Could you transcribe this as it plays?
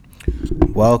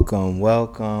Welcome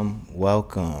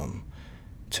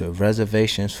to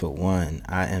Reservations for One.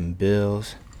 I am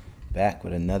Bills, back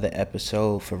with another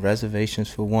episode for Reservations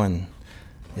for One.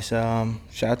 It's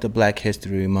shout out to Black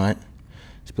History Month.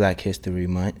 It's Black History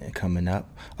Month coming up.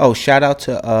 Oh, shout out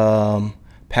to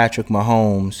Patrick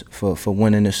Mahomes for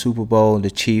winning the Super Bowl.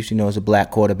 The Chiefs, is a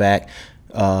black quarterback.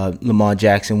 Lamar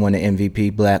Jackson won the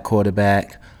MVP, black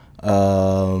quarterback.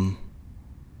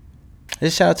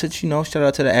 Just shout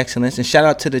out to the excellence, and shout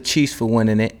out to the Chiefs for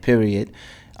winning it. Period.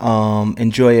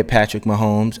 Enjoy it, Patrick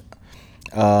Mahomes.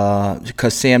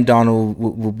 Because Sam Darnold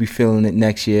will be feeling it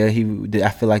next year. I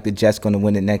feel like the Jets going to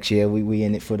win it next year. We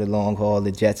in it for the long haul.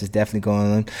 The Jets is definitely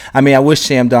going. I mean, I wish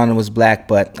Sam Darnold was black,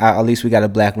 but at least we got a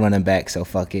black running back, so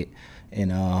fuck it.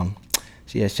 And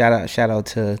shout out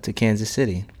to Kansas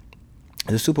City.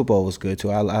 The Super Bowl was good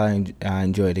too. I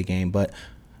enjoyed the game, but.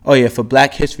 Oh yeah, for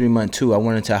Black History Month too, I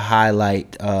wanted to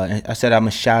highlight. I said I'm gonna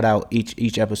shout out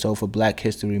each episode for Black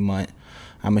History Month.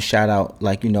 I'm gonna shout out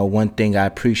one thing I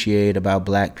appreciate about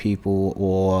Black people,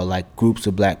 or like groups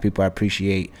of Black people I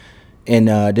appreciate. And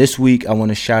this week I want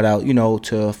to shout out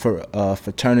to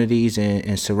fraternities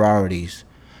and sororities.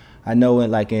 I know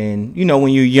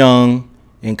when you're young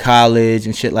in college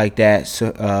and shit like that,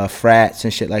 frats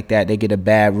and shit like that, they get a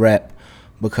bad rep.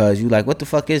 Because you like, what the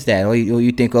fuck is that? Or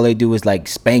you think all they do is like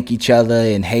spank each other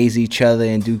and haze each other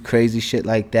and do crazy shit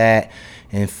like that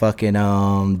and fucking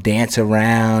dance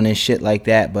around and shit like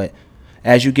that. But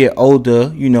as you get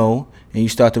older, and you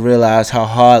start to realize how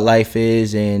hard life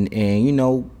is and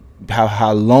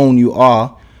how alone you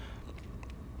are.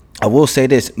 I will say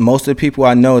this: most of the people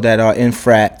I know that are in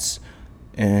frats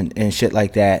and shit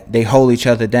like that, they hold each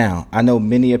other down. I know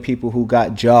many of people who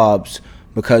got jobs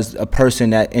because a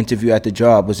person that interviewed at the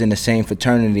job was in the same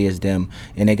fraternity as them,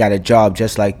 and they got a job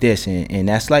just like this, and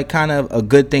that's like kind of a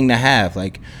good thing to have.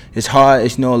 Like, it's hard,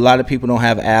 a lot of people don't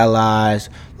have allies,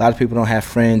 a lot of people don't have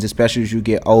friends, especially as you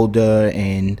get older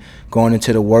and going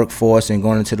into the workforce and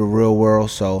going into the real world.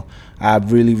 So I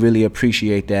really, really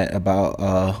appreciate that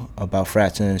about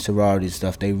frats and sororities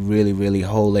stuff. They really, really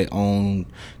hold their own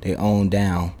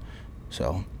down.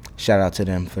 So shout out to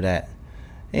them for that.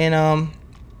 And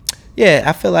yeah,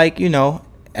 I feel like,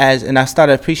 and I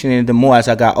started appreciating it the more as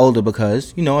I got older,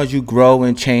 because, as you grow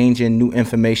and change and new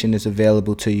information is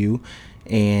available to you,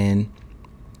 and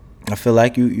I feel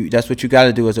like you that's what you got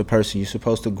to do as a person. You're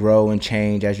supposed to grow and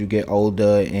change as you get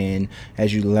older and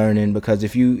as you learning, because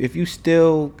if you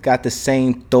still got the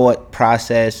same thought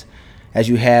process as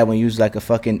you had when you was like a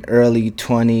fucking early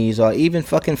 20s or even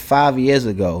fucking 5 years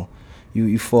ago,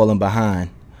 you falling behind.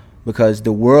 Because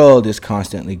the world is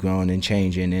constantly growing and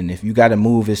changing, and if you got to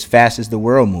move as fast as the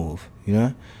world move,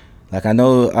 like I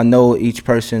know each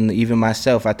person, even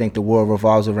myself, I think the world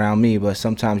revolves around me, but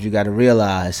sometimes you got to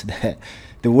realize that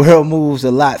the world moves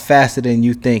a lot faster than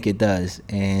you think it does.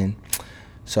 And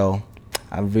so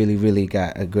I really, really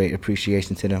got a great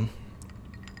appreciation to them.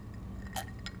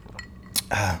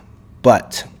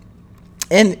 But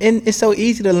and it's so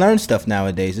easy to learn stuff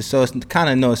nowadays. So it's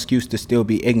kind of no excuse to still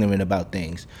be ignorant about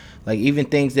things. Like, even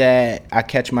things that I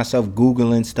catch myself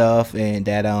Googling stuff and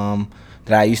that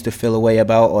I used to feel a way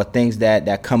about, or things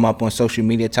that come up on social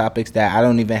media topics that I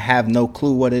don't even have no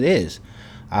clue what it is.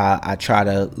 I try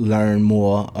to learn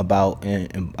more about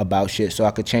shit so I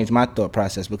could change my thought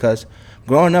process, because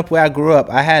growing up where I grew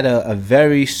up, I had a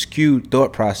very skewed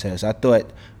thought process. I thought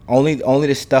only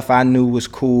the stuff I knew was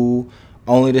cool.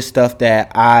 Only the stuff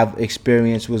that I've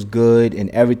experienced was good, and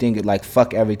everything, like,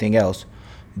 fuck everything else.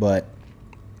 But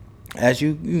as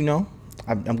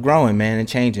I'm growing, man, and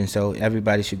changing, so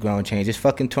everybody should grow and change. It's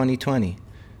fucking 2020.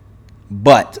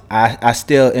 But I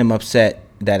still am upset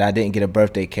that I didn't get a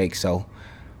birthday cake, so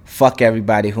fuck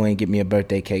everybody who ain't get me a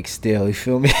birthday cake still, you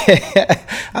feel me?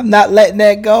 I'm not letting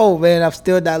that go, man. I'm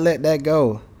still not letting that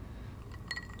go.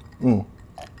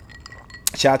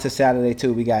 Shout out to Saturday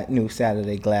too. We got new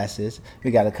Saturday glasses.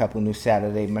 We got a couple new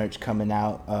Saturday merch coming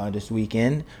out this week.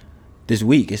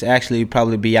 It's actually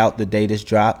probably be out the day this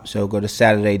drop. So go to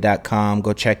Saturday.com.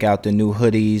 Go check out the new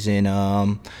hoodies and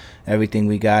everything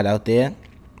we got out there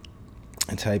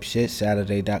and type shit.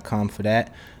 Saturday.com for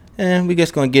that. And we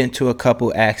just gonna get into a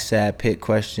couple Ask Sad Pitt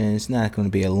questions. Not gonna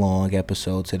be a long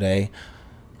episode today.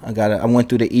 I went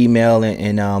through the email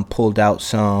and pulled out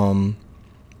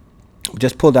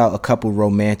a couple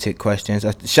romantic questions.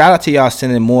 Shout out to y'all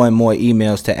sending more and more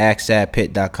emails to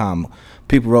asksadpitt.com.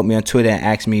 People wrote me on Twitter and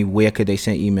asked me where could they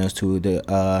send emails to.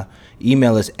 The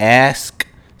email is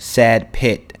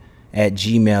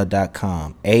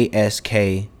asksadpitt@gmail.com.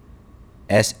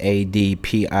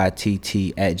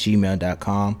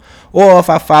 sadpitt@gmail.com. Or if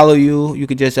I follow you, you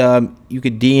could just you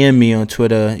could DM me on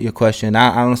Twitter your question.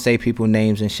 I don't say people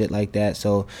names and shit like that,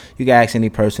 so you can ask any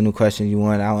personal question you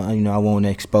want. I won't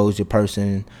expose your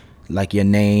person, like your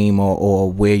name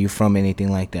or where you're from,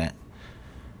 anything like that.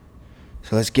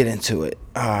 So let's get into it.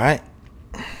 All right.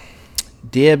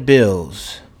 Dear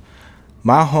Bills,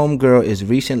 my homegirl is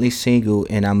recently single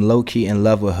and I'm low-key in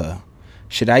love with her.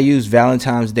 Should I use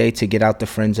Valentine's Day to get out the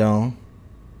friend zone?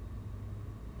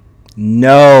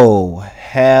 No.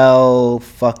 Hell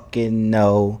fucking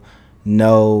no.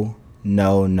 No,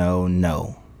 no, no,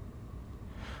 no.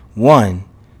 One,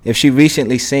 if she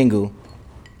recently single,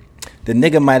 the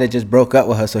nigga might have just broke up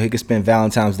with her so he could spend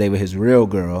Valentine's Day with his real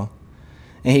girl.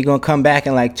 And he gonna come back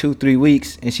in like 2-3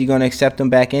 weeks and she gonna accept him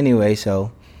back anyway,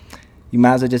 so you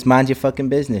might as well just mind your fucking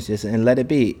business and let it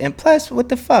be. And plus, what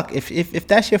the fuck? If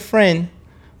that's your friend,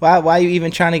 why are you even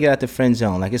trying to get out the friend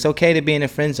zone? Like, it's okay to be in the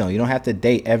friend zone. You don't have to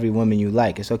date every woman you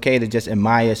like. It's okay to just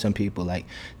admire some people. Like,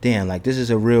 damn, like this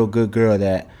is a real good girl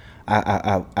that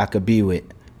I could be with.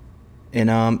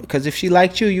 And because if she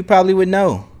liked you, you probably would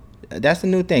know. That's the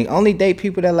new thing. Only date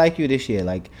people that like you this year.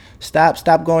 Like,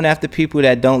 stop going after people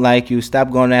that don't like you.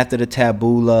 Stop going after the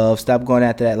taboo love. Stop going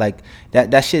after that. Like,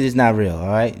 that shit is not real, all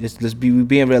right? Let's be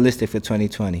being realistic for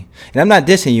 2020. And I'm not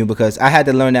dissing you because I had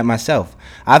to learn that myself.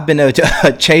 I've been a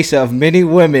chaser of many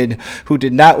women who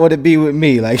did not want to be with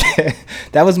me. Like,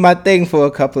 that was my thing for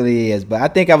a couple of years. But I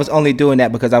think I was only doing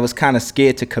that because I was kind of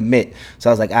scared to commit. So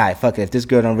I was like, all right, fuck it. If this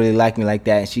girl don't really like me like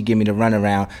that and she give me the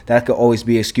runaround, that could always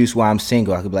be an excuse why I'm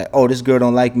single. I could be like, oh, this girl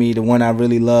don't like me. The one I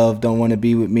really love don't want to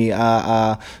be with me.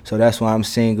 So that's why I'm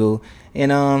single.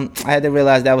 And I had to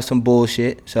realize that was some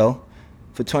bullshit. So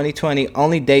for 2020,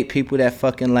 only date people that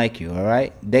fucking like you, all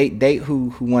right? Date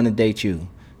who want to date you.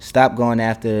 Stop going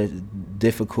after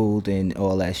difficult and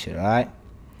all that shit, all right?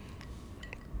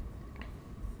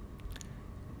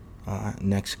 All right,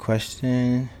 next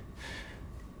question.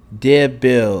 Dear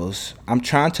Bills, I'm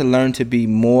trying to learn to be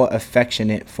more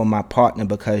affectionate for my partner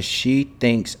because she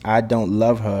thinks I don't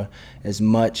love her as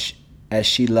much as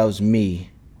she loves me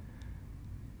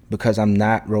because I'm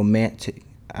not romantic.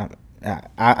 I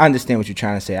understand what you're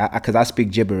trying to say because I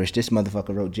speak gibberish. This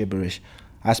motherfucker wrote gibberish.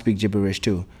 I speak gibberish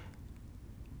too.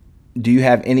 Do you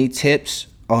have any tips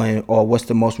or what's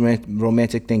the most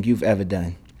romantic thing you've ever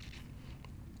done?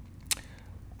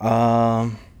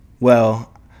 Well,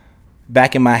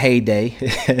 back in my heyday,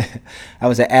 I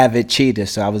was an avid cheater,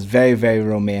 so I was very, very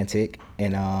romantic.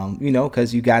 And,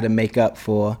 because you got to make up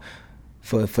for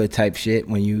type shit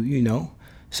when you know.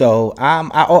 So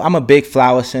I'm a big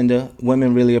flower sender.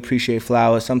 Women really appreciate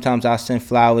flowers. Sometimes I'll send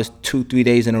flowers 2-3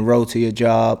 days in a row to your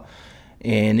job.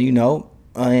 And,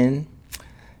 and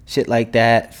shit like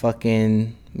that.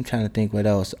 Fucking, I'm trying to think what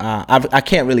else. I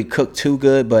can't really cook too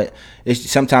good, but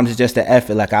sometimes it's just the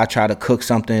effort. Like, I'll try to cook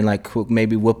something, like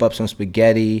maybe whip up some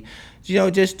spaghetti.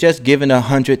 Just giving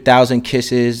 100,000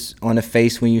 kisses on the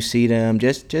face when you see them.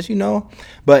 Just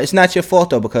But it's not your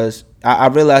fault, though, because I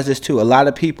realized this, too. A lot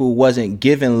of people wasn't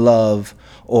given love,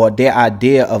 or their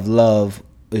idea of love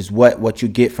is what you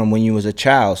get from when you was a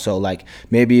child. So, like,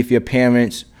 maybe if your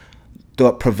parents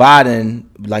thought providing,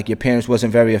 like your parents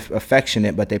wasn't very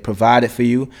affectionate, but they provided for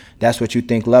you, that's what you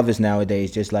think love is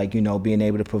nowadays. Just like, being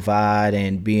able to provide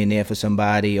and being there for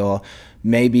somebody. Or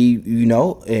maybe,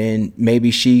 and maybe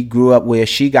she grew up where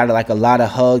she got like a lot of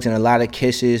hugs and a lot of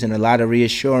kisses and a lot of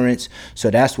reassurance.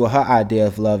 So that's what her idea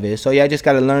of love is. So yeah, I just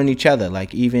got to learn each other.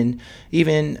 Like just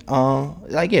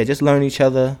learn each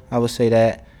other. I would say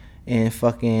that. And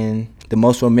fucking the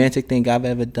most romantic thing I've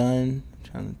ever done, I'm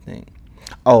trying to think.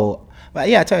 Oh, but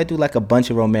yeah, I try to do like a bunch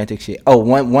of romantic shit. Oh,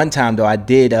 one time though, I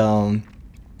did have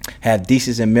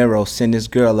Desus and Mero send this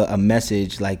girl a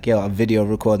message, like, a video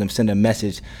record them, send a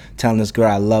message telling this girl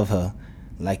I love her.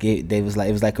 Like, it was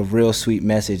like a real sweet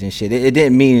message and shit. It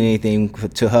didn't mean anything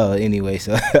to her anyway,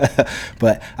 so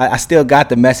but I still got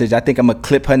the message. I think I'm gonna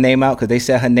clip her name out because they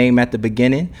said her name at the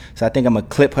beginning. So I think I'm gonna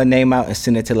clip her name out and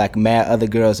send it to like mad other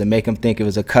girls and make them think it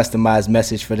was a customized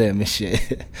message for them and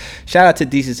shit. Shout out to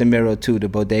Desus and Mero too, the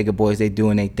Bodega Boys. They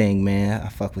doing their thing, man. I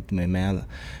fuck with them, man.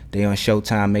 They on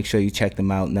Showtime. Make sure you check them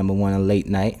out. #1 on late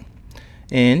night.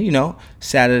 And,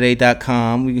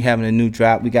 Saturday.com, we having a new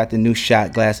drop. We got the new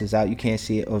shot glasses out. You can't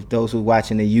see it. Or those who are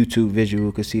watching the YouTube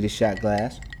visual could see the shot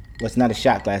glass. Well, it's not a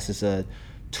shot glass. It's a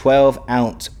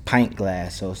 12-ounce pint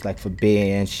glass. So it's like for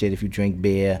beer and shit if you drink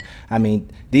beer. I mean,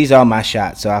 these are my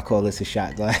shots, so I call this a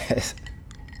shot glass.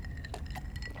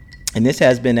 And this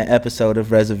has been an episode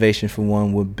of Reservation for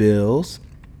One with Bills.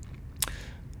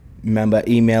 Remember,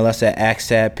 email us at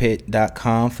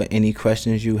axsadpitt.com for any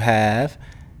questions you have.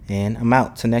 And I'm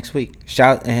out till next week.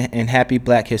 Shout and happy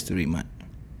Black History Month.